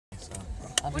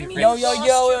Yo,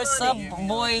 what's up,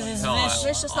 boys? It's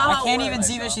Vish. I can't even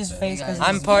see Vish's face because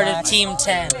I'm part of Team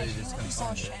 10.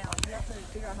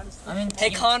 Hey,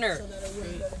 Connor.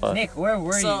 What? Nick, where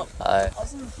were you?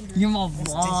 You're my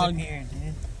vlog.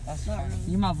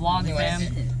 You're my vlog, fam.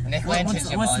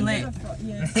 What's lit?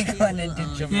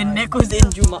 Yeah, Nick was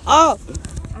in Juma. Oh!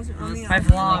 My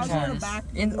vlog.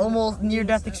 In almost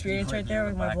near-death experience right there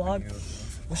with my vlog.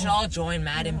 We should all join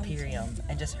Mad Imperium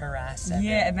and just harass them.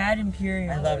 Yeah, Mad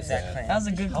Imperium. I love that clan. That was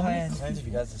a good plan. How many clans have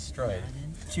you guys destroyed?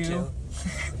 2.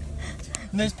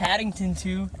 There's Paddington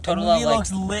 2. The movie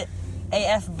looks lit.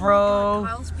 AF, bro.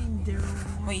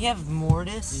 Wait, you have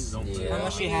Mortis? Yeah. How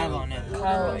much do you have on it?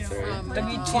 Kyle,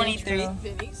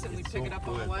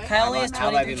 W23. Kyle only has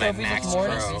 23 trophies with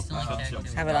Mortis.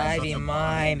 How about I be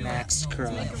my Max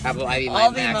Crow? How about I be my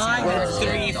Max Crow?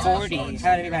 340.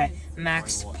 How about I be my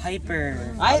Max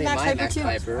Piper? I have Max Piper too.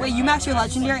 Wait, you maxed your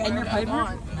Legendary and your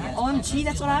Piper? OMG,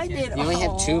 that's what I did. You only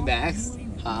have 2 Max?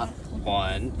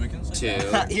 1, 2,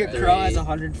 your Crow has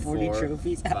 140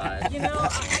 trophies. You know, I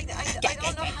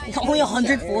don't know how you only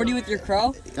 140 with your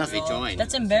Crow? That's me join.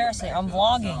 That's embarrassing. I'm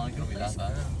vlogging.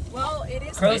 Well, it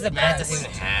is. Crow's the best.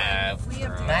 Doesn't have.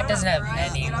 Matt doesn't have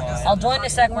anyone. I'll join in a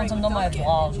sec once I'm done my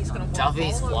vlog.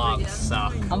 Duffy's vlogs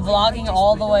suck. I'm vlogging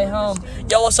all the way home.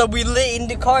 Yo, what's up? We lit in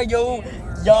the car, yo.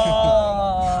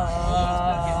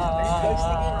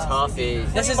 Tuffy.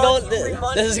 This is going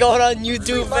on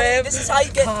YouTube, fam. This is how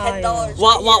you get $10.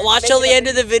 Watch till the end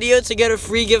of the video to get a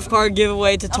free gift card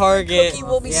giveaway to Target. Cookie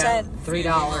will be sent. $3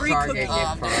 Target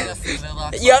gift card.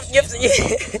 You have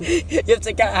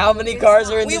to count how many cars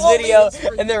are in this video,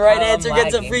 and the right answer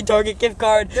gets a free Target gift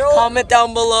card. Comment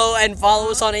down below and follow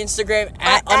us on Instagram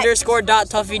at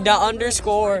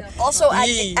 _.tuffy._. Also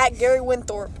at Gary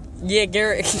Winthorpe. Yeah,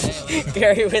 Gary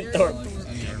Winthorpe.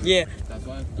 Yeah.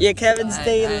 Yeah, Kevin,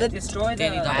 stay lit. It's too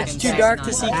dark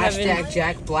to see Kevin. Hashtag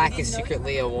Jack Black is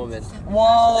secretly a woman.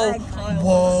 Whoa.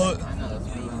 What?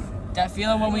 That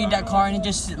feeling when we need that car and it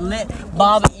just lit.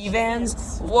 Bob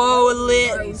Evans. Whoa,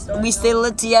 lit. We stay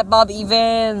lit at Bob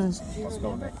Evans. Yeah,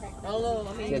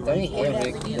 don't you hate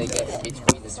when they get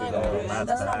between the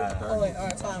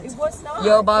 $3?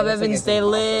 Yo, Bob Evans, stay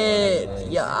lit.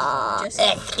 Yeah. Let's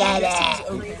get it.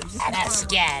 Let's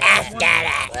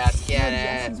get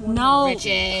it. No.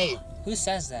 Richie. Who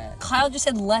says that? Kyle just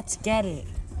said, let's get it.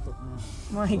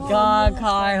 My God,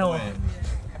 Kyle.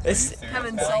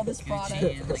 Kevin, sell this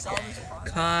product.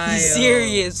 Kyle. He's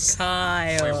serious,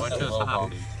 Kyle. Wait, what just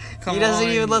happened? He doesn't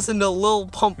even listen to Lil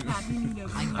Pump.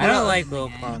 I don't like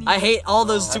Lil Pump. I hate all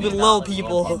those stupid Lil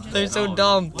people. They're so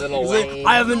dumb. He's like,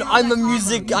 I'm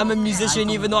a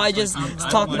musician, even though I just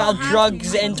talk about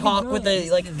drugs and talk with a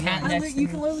cat next to me.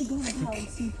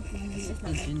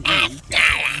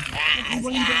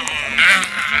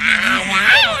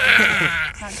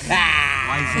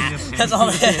 That's all.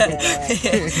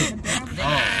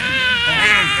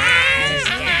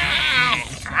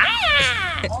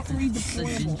 All 3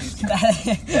 deployable.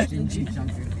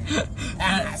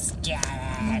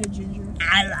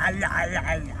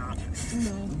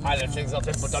 I don't think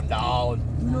something put them down.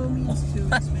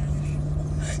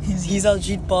 He's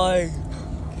Ajit Pai.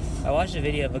 I watched a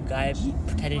video of a guy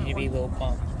pretending to be Lil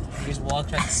Pump. He just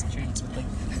walked around the streets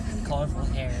with colorful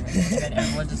hair, and then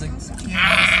everyone just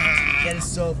get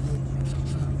his soap.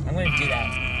 I'm gonna do that.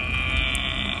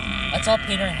 Let's all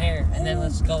paint our hair, and then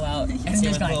let's go out and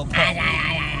sing with Lil Pump.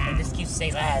 And just keep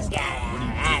saying, let's get it,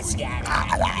 let's get it.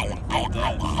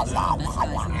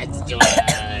 Let's do it.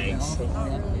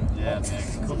 Yeah,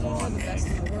 come on.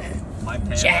 My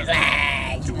pants. Jet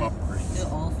lag. To upgrade.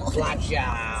 Black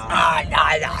shot.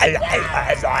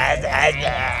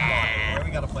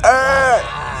 We gotta play.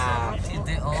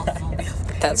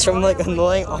 That's from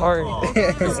annoying orange.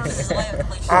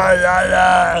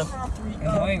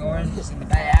 Annoying orange.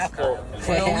 Hey, Apple.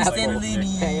 Hey, Apple.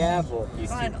 Hey, Apple.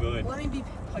 He's too good. Let me be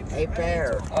Piper. Hey,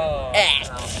 Bear. Oh.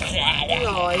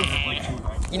 Noise.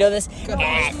 You know this?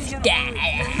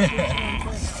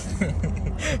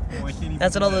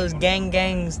 That's what all those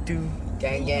gangs do.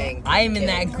 Gang. I am in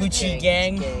that Gucci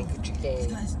gang. Gucci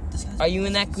gang. Are you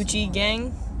in that Gucci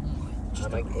gang?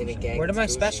 I'm in a gang. Where did my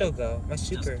special go? My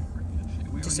super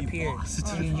disappeared.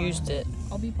 You used it.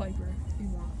 I'll be Piper if you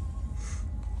want.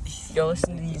 Yo,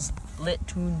 listen to these lit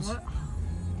tunes. What?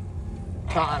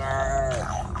 Connor.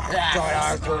 Join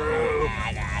our crew.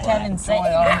 Kevin, say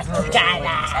Yeah.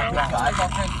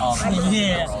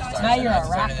 Now you're a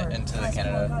rapper. Into the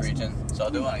Canada region, so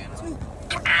I'll do it again.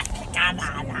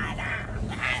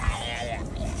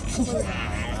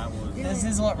 This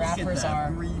is what rappers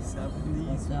are.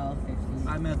 370. So, 50.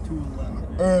 I'm at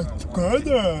 211.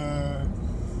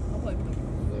 I'll play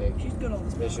Piper. good on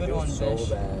this. They should Good do one, so Bish.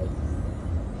 bad.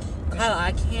 Kyle,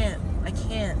 I can't.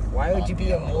 Why would you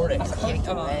be a mortis? You Come can't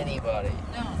kill on. anybody.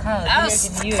 Kyle,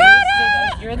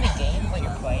 you're in the game, but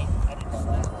you're playing. I didn't know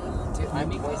that. Dude, I'm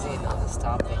poisoning on this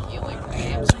topic. Healing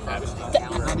games counter.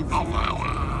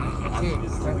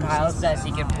 When Kyle says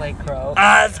he can play Crow.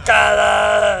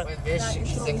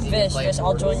 Wait, Vish,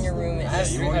 I'll join your room. It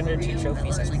has 302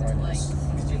 trophies. I swear.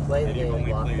 you play the game a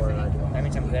lot more than I do. That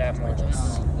means I'm good at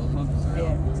Mortis.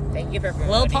 Yeah. Thank you for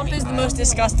Lil Pump is the most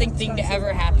disgusting thing to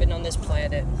ever happen on this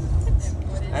planet.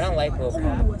 I don't like Lil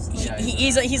Pump.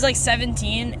 He's like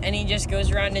 17 and he just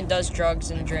goes around and does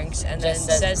drugs and drinks and then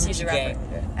says he's a rapper.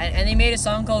 And they made a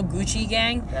song called Gucci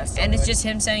Gang, and it's just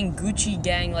him saying Gucci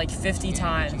Gang like 50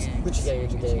 times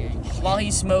Gucci gang. while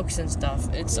he smokes and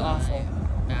stuff. It's awful.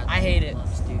 I hate it.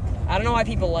 I don't know why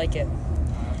people like it.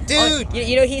 Dude! Oh,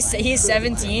 you know he's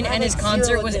 17 and his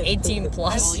concert was 18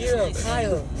 plus.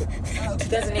 Kyle.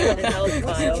 Doesn't even help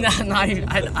Kyle.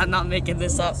 I'm not making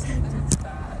this up.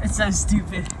 It's so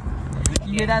stupid.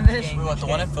 You hear that, Vish? What, the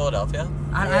one in Philadelphia?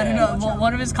 I don't know. Well,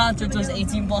 one of his concerts was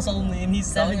 18 plus only, and he's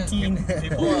 17.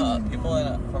 People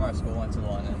from our school went to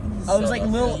one. Oh, it was like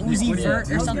Lil Uzi Vert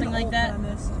or something like that.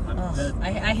 Ugh,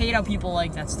 I hate how people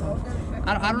like that stuff.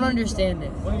 I don't understand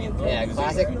it. Yeah,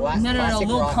 classic No, classic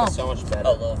Lil rock Pump. is so much better.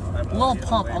 Oh, Lil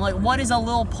Pump. I'm like, what is a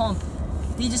Lil Pump?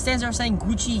 He just stands there saying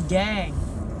Gucci Gang.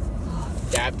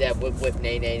 Dab, dab, whip, whip,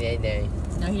 nay, nay, nay, nay.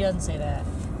 No, he doesn't say that.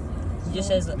 He just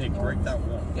says. Break that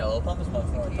wall. Yeah, Lil Pump is much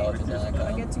more intelligent than that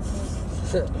guy.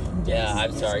 Yeah,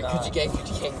 I'm sorry. Gucci gang,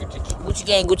 Gucci gang, Gucci gang. Gucci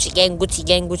Gang, Gucci Gang, Gucci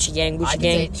Gang, Gucci Gang, I Gucci can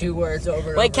say Gang. 2 words over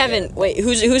and Wait, over Kevin. again. Wait,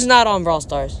 who's not on Brawl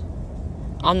Stars?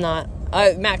 I'm not.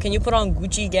 Matt, can you put on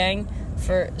Gucci Gang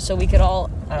so we could all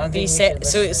be so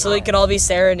we could all be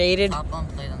serenaded? Top on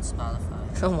played on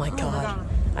Spotify. Oh my god,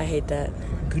 I hate that.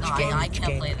 Gucci Gang, I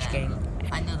can't play that.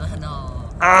 I know the no.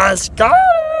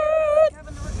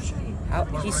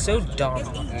 He's so dumb.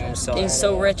 I'm sorry. He's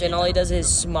so rich and all he does is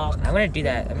smock. I'm gonna do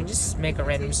that. Let me just make a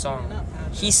random song.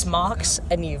 He smocks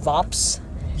and he vops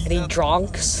and he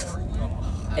dronks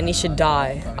and he should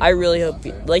die. I really hope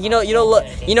Lil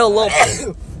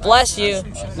bless you.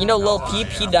 You know Lil Peep,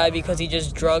 he died because he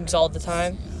just drugs all the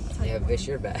time. Yeah, Vish,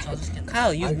 you're bad.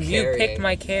 Kyle, you carrying. picked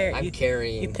my character. I'm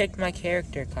carrying. You picked my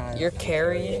character, Kyle. You're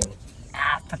carrying.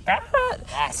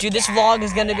 Dude, this vlog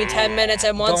is gonna be 10 minutes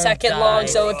and 1 second long,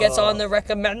 so it gets on the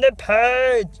recommended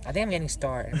page. I think I'm getting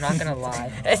started. I'm not gonna lie.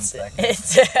 It's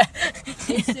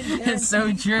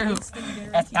so true. It's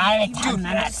gotta be 10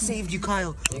 minutes. saved you,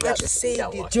 Kyle. I just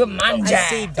saved you. To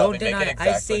manja. Don't deny it.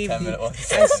 I saved you. I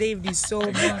saved you so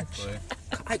much.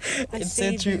 I It's so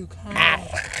saved true. you, Kyle. I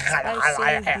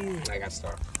saved you. I got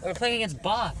star. We're playing against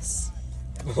bots.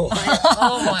 Oh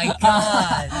my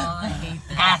god. Oh, I hate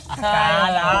that.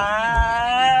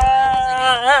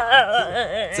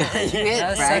 That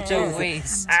was such a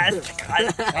waste. That was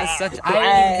such. I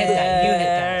didn't even hit that. You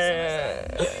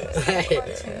hit that. Hey,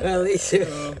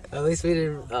 at least we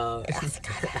didn't. By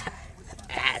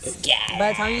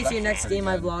the time you see your next game,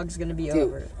 my vlog's gonna be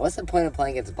over. Dude, what's the point of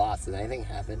playing against bots? Did anything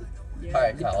happen?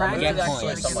 Alright, Kyle, that movie was practice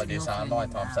actually is somewhat decent. I don't know why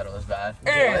Tom said it was bad.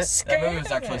 Yes. That movie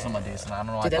was actually somewhat decent. I don't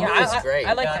know why Dude, that Tom movie was great.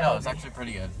 I like Yeah, I that. know, it's actually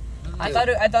pretty good. I thought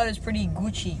it was pretty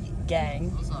Gucci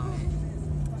Gang.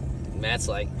 Matt's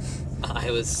like, I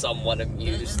was somewhat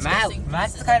amused.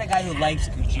 Matt's the kind of guy who likes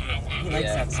Gucci. He likes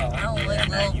Yeah. that song. I don't like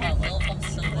Lil Pump. Lil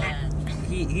Pump's so bad.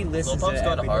 He Lil listens Pump's to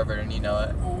going to everything. Harvard and you know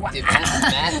it. Dude,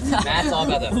 Matt's all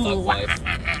about that thug life.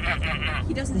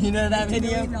 He doesn't. You know that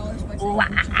video?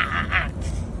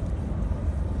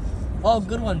 Oh,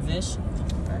 good one, Vish.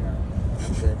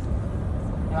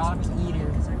 Rock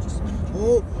Eater.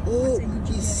 Oh,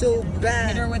 he's so Hit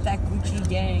bad. her with that Gucci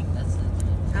Gang. That's it.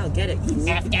 I'll get it.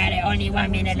 I've got it. Only 1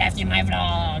 minute left in my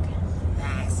vlog.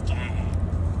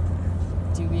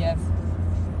 Do we have?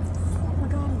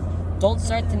 Don't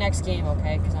start the next game,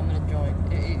 okay? Because I'm gonna join.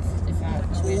 If I.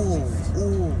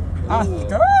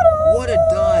 What a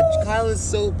dodge. Kyle is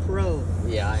so pro.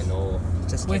 Yeah, I know.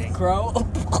 Just With kidding. Crow.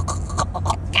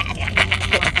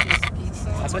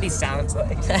 That's what he sounds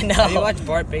like. I know. Have you watched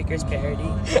Bart Baker's parody?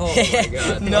 Oh my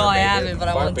god. No, I haven't, but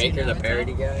I Bart want to. Baker, the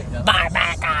parody guy.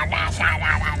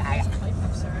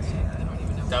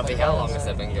 Duffy, how long has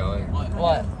that been going?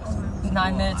 What?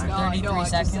 9 minutes and 33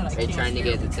 seconds. Are you trying to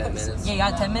get to 10 minutes? Yeah, you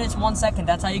got 10 minutes, 1 second.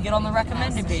 That's how you get on the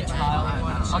recommended page, Kyle.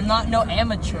 I'm not no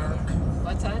amateur.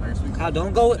 Kyle,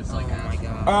 don't go. Oh my god.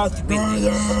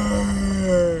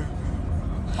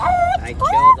 I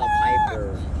killed a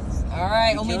Piper.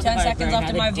 Alright, only 10 seconds left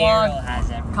in my vlog.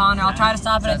 Connor, I'll try to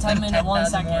stop it at 10 minutes, 1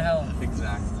 second.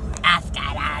 Exactly.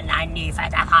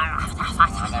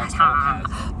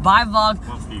 Bye, vlog.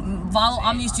 Follow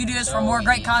Omni Studios for more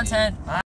great content.